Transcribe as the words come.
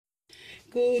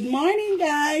Good morning,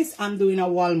 guys. I'm doing a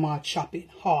Walmart shopping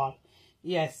haul.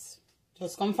 Yes,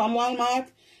 just come from Walmart.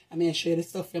 I'm going to show you the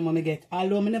stuff your mommy get.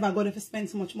 Although I never go there to spend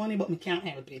so much money, but I can't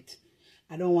help it.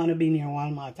 I don't want to be near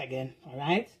Walmart again,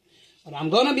 alright? But I'm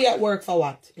going to be at work for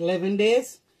what? 11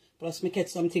 days? Plus, me get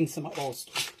some things to my house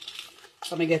too.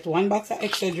 So, I get 1 box of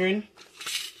Excedrin,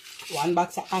 1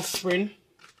 box of aspirin,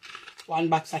 1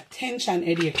 box of tension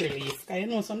headache relief. Because you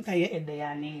know, sometimes your head they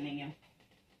are ning.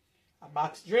 A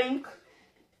box drink,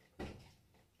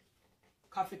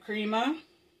 coffee creamer,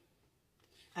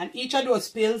 and each of those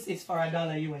pills is for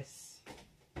 $1 US.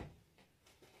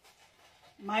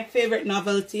 My favorite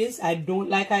novelties, I don't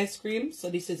like ice cream, so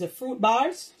this is a fruit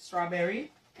bars,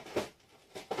 strawberry.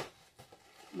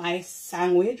 My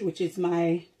sandwich, which is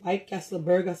my White Castle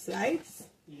burger slice.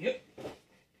 Yep.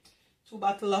 2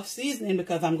 bottles of seasoning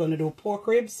because I'm going to do pork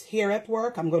ribs here at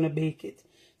work. I'm going to bake it.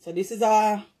 So this is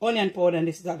a onion powder and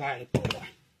this is a garlic powder.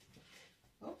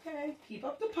 Okay, keep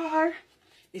up the par.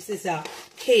 This is a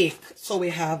cake. So we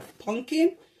have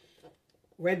pumpkin,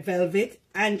 red velvet,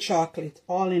 and chocolate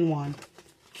all in one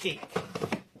cake.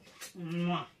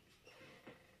 Mwah.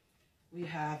 We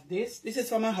have this. This is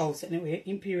from my house anyway.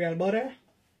 Imperial butter.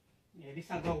 Yeah, this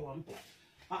is a good one.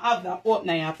 I have the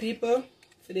opener here, people.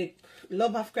 For the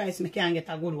love of Christ, I can't get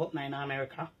a good opener in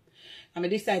America. And I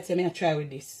decided to try with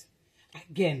this.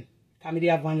 Again, because I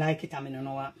have one like it, I don't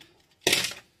know what.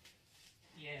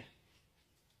 Yeah.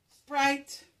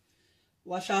 Sprite.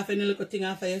 Wash off any little thing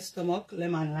off of your stomach.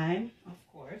 Lemon lime, of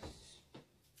course.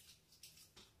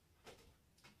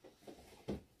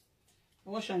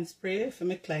 Ocean spray for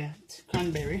my client.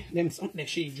 Cranberry. Them something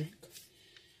she drink.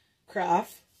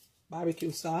 Kraft.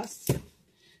 Barbecue sauce.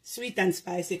 Sweet and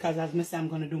spicy because as I say, I'm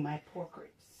going to do my pork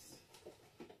ribs.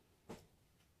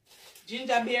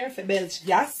 Ginger beer for belch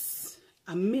gas.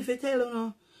 And if I tell you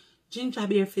no, ginger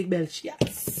beer for belch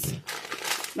gas.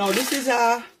 Now this is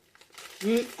a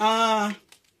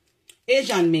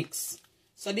Asian mix.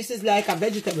 So this is like a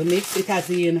vegetable mix. It has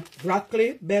in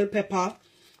broccoli, bell pepper,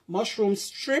 mushroom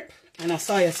strip, and a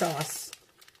soy sauce.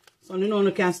 So you know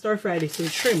you can stir fry this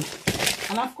with shrimp.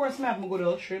 And of course I have my good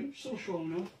old shrimp. So show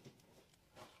me.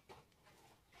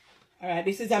 Alright,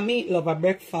 this is a meat lover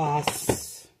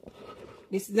breakfast.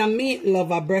 This is a meat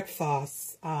lover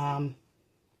breakfast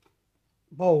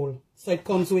bowl. So it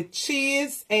comes with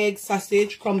cheese, egg,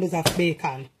 sausage, crumbles of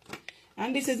bacon.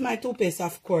 And this is my toothpaste,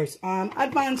 of course.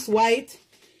 Advanced white.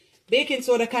 Baking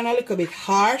soda kind of look a bit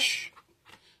harsh.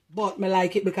 But I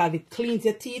like it because it cleans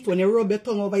your teeth. When you rub your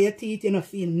tongue over your teeth, you don't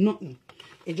feel nothing.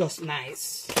 It's just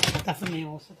nice. That's for me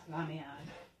also.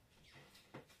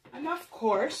 And of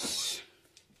course,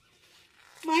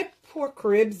 my pork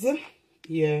ribs.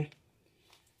 Yeah.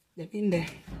 They're in there.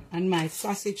 And my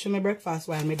sausage for my breakfast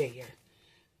while I'm there.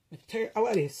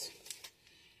 What is?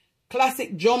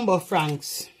 Classic jumbo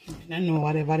franks. I don't know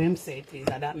whatever them say it is.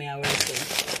 That may I will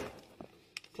say.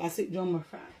 Classic jumbo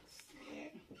franks. Yeah.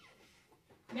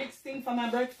 Next thing for my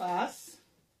breakfast.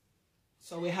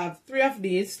 So we have 3 of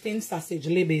these thin sausage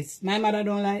libbies. My mother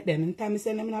don't like them. In time I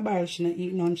send them in a barrel, she don't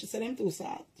eat none. She said them too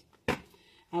salt.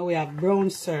 And we have brown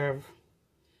serve.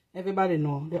 Everybody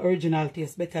know the original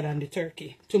tastes better than the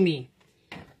turkey. To me.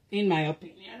 In my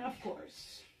opinion, of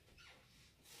course.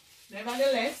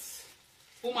 Nevertheless,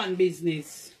 woman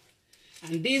business.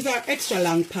 And these are extra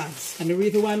long pads. And the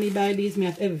reason why me buy these, me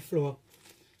have every floor.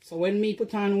 So when me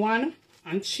put on one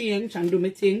and change and do my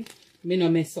thing, me no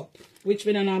mess up. Which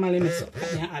we don't normally mess up.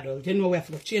 I'm an adult. You know we have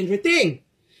to change the thing.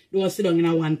 Don't sit down in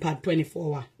a one pad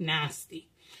 24 hour. Nasty.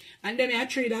 And then I have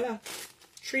 $3.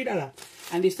 $3.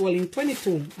 And this one in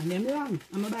 22. And then wrong.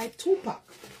 I'm going to buy 2 pack.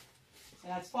 So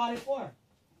that's 44.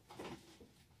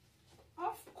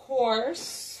 Of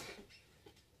course,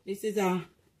 this is a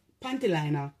panty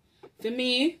liner. For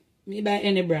me buy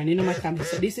any brand, you know my company.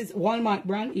 So this is Walmart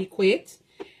brand Equate.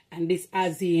 And this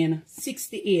as in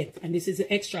 68. And this is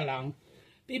the extra long.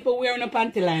 People wearing a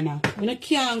panty liner. When you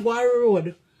can't go on the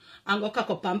road and go cock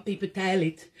up and people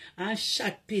toilet and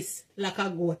shot piss like a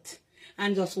goat.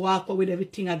 And just walk out with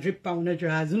everything a drip on the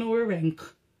drawers. You know we rank.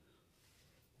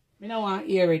 I don't want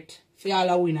to hear it. For y'all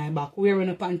a winner back. Wearing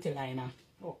a panty liner.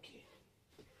 Okay.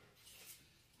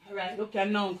 Alright, look here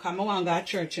now. Because I want to go to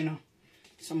church, you know.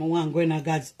 So I want to go in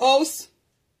God's house.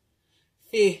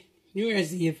 For New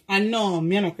Year's Eve. And no, I'm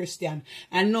not Christian.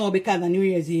 And no, because of New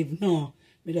Year's Eve, no.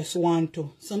 I just want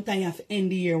to. Sometimes you have to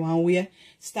end the year one way.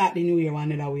 Start the new year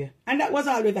one another way. And that was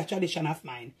always a tradition of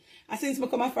mine. And since I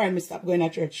come afar, I stopped going to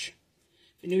church.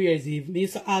 New Year's Eve, me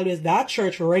used to always that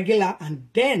church regular and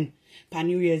then for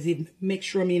New Year's Eve make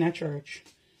sure me in a church.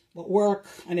 But work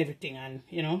and everything and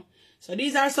you know. So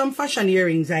these are some fashion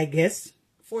earrings I guess.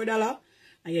 $4.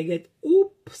 And you get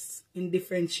hoops in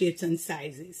different shapes and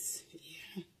sizes.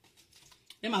 Yeah.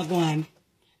 Them are going.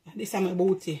 And this is my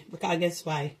booty. Because guess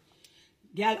why?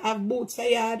 Girl have boots for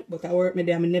yard, but I work me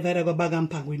there. I never ever go bag and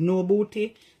pack with no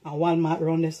booty. And Walmart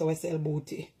around there, so I sell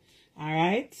booty.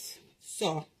 Alright?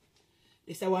 So,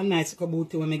 this is one nice little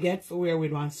booty when I get for wear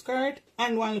with one skirt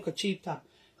and one little cheap top.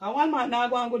 Because Walmart now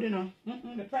go and good, you know.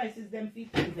 The prices them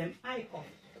 50, them high up.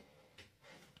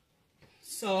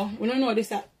 So, we don't know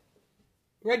this is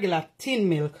regular tin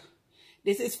milk.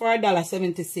 This is for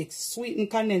 $1.76. Sweetened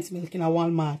condensed milk in a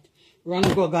Walmart. Run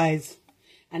go, guys.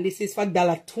 And this is for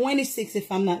 $1.26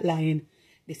 if I'm not lying.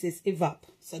 This is evap.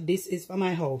 So this is for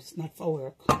my house, not for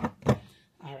work.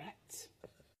 Alright.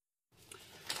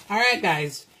 Alright,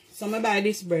 guys. So I buy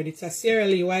this bread. It's a Sierra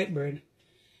Leone white bread.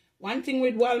 One thing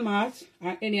with Walmart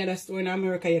or any other store in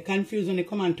America, you confuse when you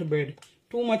come on to bread.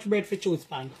 Too much bread for choose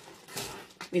pan.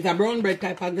 It's a brown bread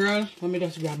type of girl. Let me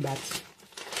just grab that.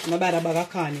 I buy a bag of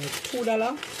corn here.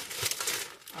 $2.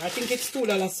 I think it's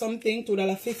 $2 something,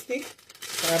 $2.50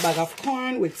 for a bag of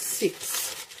corn with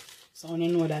 6. So I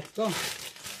don't know that go.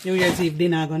 New Year's Eve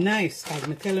dinner go nice, because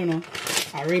I tell you now,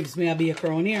 our ribs may be a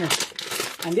crown here.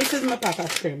 And this is my pack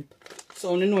of shrimp.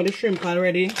 So I know the shrimp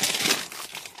already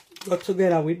got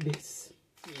together with this.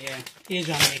 Yeah,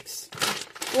 Asian mix.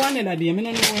 One other day, I don't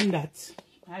know when that.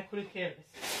 I couldn't care less.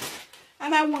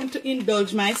 And I want to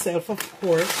indulge myself, of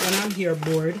course, when I'm here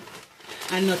bored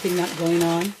and nothing not going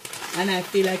on. And I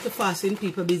feel like the fasting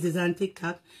people business on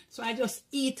TikTok. So I just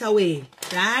eat away,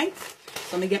 right?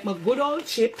 So I get my good old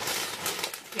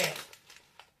chips. Yeah.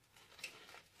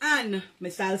 And my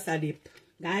salsa dip.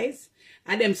 Guys,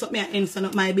 and them something I instant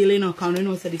up my bill, you know, because you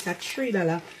know, so this is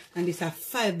 $3 and this is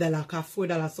 $5,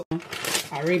 $4 something.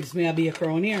 Our ribs may be a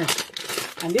crown here.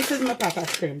 And this is my pack of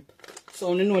shrimp.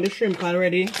 So you know the shrimp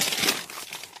already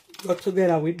got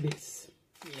together with this.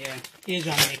 Yeah,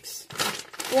 Asian mix.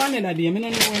 One other day, I don't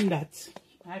know when that.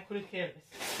 I couldn't care less.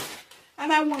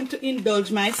 And I want to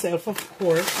indulge myself, of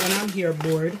course, when I'm here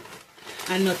bored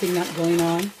and nothing not going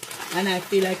on. And I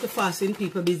feel like the fasting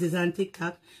people business on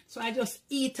TikTok. So I just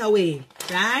eat away,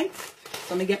 right?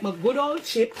 So I get my good old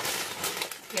chips.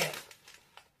 Yeah.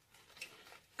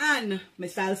 And my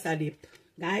salsa dip,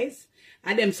 guys.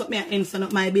 And them something I instant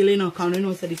up my bill, you know, because you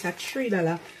know, so this is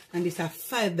 $3 and this is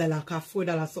 $5,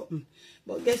 $4 something.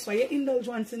 But guess what? You indulge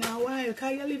once in a while,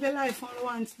 because you live your life only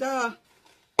once, duh.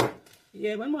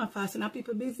 Yeah, when I'm fasting at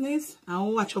people business, I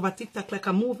watch over TikTok like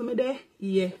a movie me there.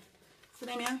 Yeah. See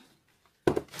them here?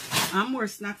 And more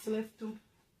snacks left too.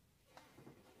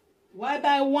 Why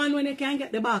buy one when you can't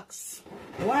get the box?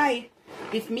 Why?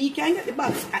 If me can get the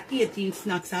box at 18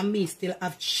 snacks and me still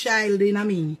have child in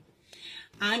me.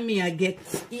 And me I get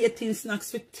 18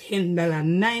 snacks for $10,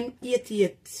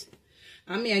 $9.88.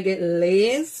 And me I get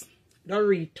Lay's,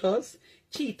 Doritos,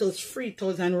 Cheetos,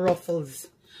 Fritos, and Ruffles.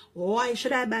 Why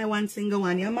should I buy one single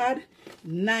one? You mad?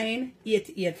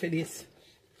 $9.88 for this.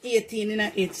 18 in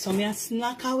a 8. So me a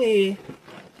snack away.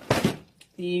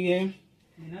 Yeah.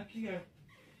 I not care.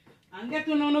 And get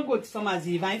to know no good summer's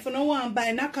eve. And if you don't want to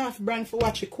buy knockoff brand for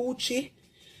watch your coochie,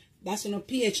 that's no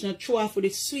pH, no throw off for the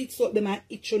sweet soap them and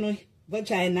itch no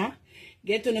vagina.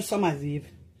 Get to know summer's eve.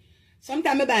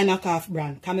 Sometimes I buy knockoff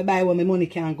brand. Can I buy where my money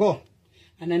can go.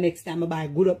 And the next time I buy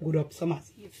good up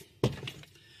summer's eve.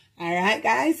 Alright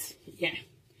guys? Yeah.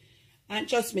 And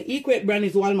trust me, Equate brand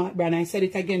is Walmart brand. I said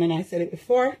it again and I said it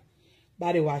before.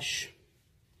 Body wash.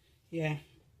 Yeah.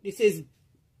 This is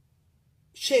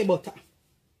shea butter.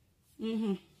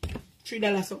 $3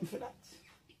 something for that.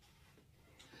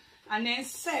 And then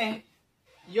say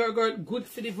yogurt good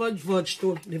for the veg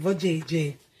too. The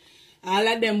veg. All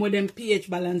of them with them pH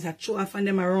balance are show off and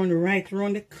them around right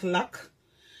around the clock.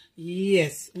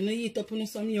 Yes. You know eat up on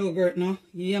some yogurt now.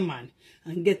 Yeah man.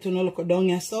 And get to know look down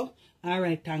here so.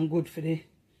 Alright and good for the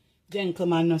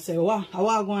gentleman no say wow, how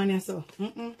I go on here so.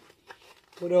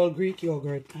 Good old Greek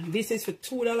yogurt. And this is for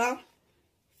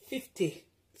 $2.50.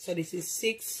 So this is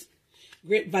 6.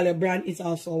 Great Value brand is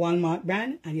also a Walmart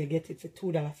brand. And you get it for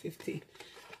 $2.50.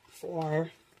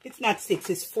 For, it's not 6,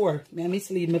 it's 4. I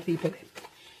mislead my people.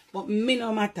 But me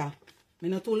no matter. Me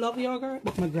not too love yogurt,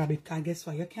 but I grab it. Because guess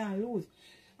what? You can't lose.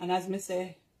 And as me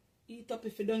say, eat up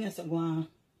if you don't, you so go on.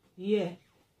 Yeah.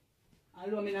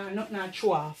 Although me not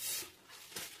show off.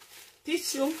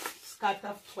 Tissue, Scott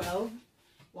of 12.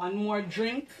 One more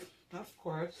drink, of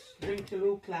course. Drink to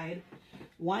Lou Clyde.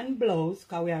 One blouse,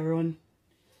 because we are on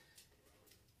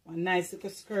one nice little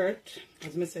skirt.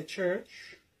 As me say,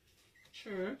 church.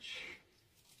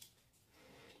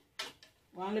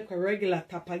 One little regular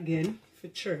top again for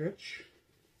church.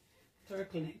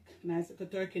 Turkey neck. Nice little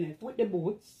turkey neck with the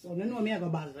boots. So you know me I go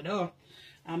bother though.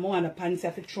 And I want the pants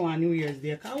have to throw on New Year's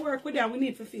Day. Because I work with that. We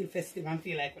need to feel festive and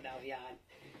feel like without yarn.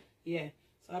 Yeah.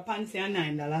 So the pants are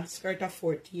 $9. Skirt are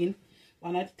 $14.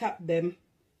 One at the top them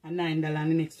are $9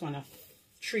 and the next one are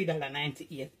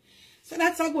 $3.98. So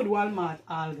that's a good Walmart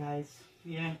haul, guys.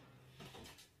 Yeah.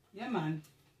 Yeah, man.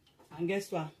 And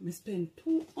guess what? I spent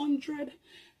 $222.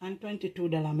 I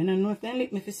don't know if they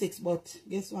lick me for $6, but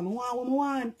guess what? I want what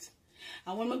I want.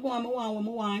 And when I go and I want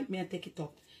what I want, I take it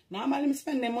up. Normally, I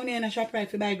spend the money in a shop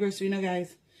right for buy grocery, you know,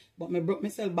 guys. But I broke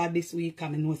myself bad this week.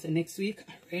 And I know it's the next week,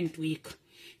 rent week.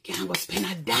 Can't go spend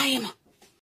a dime.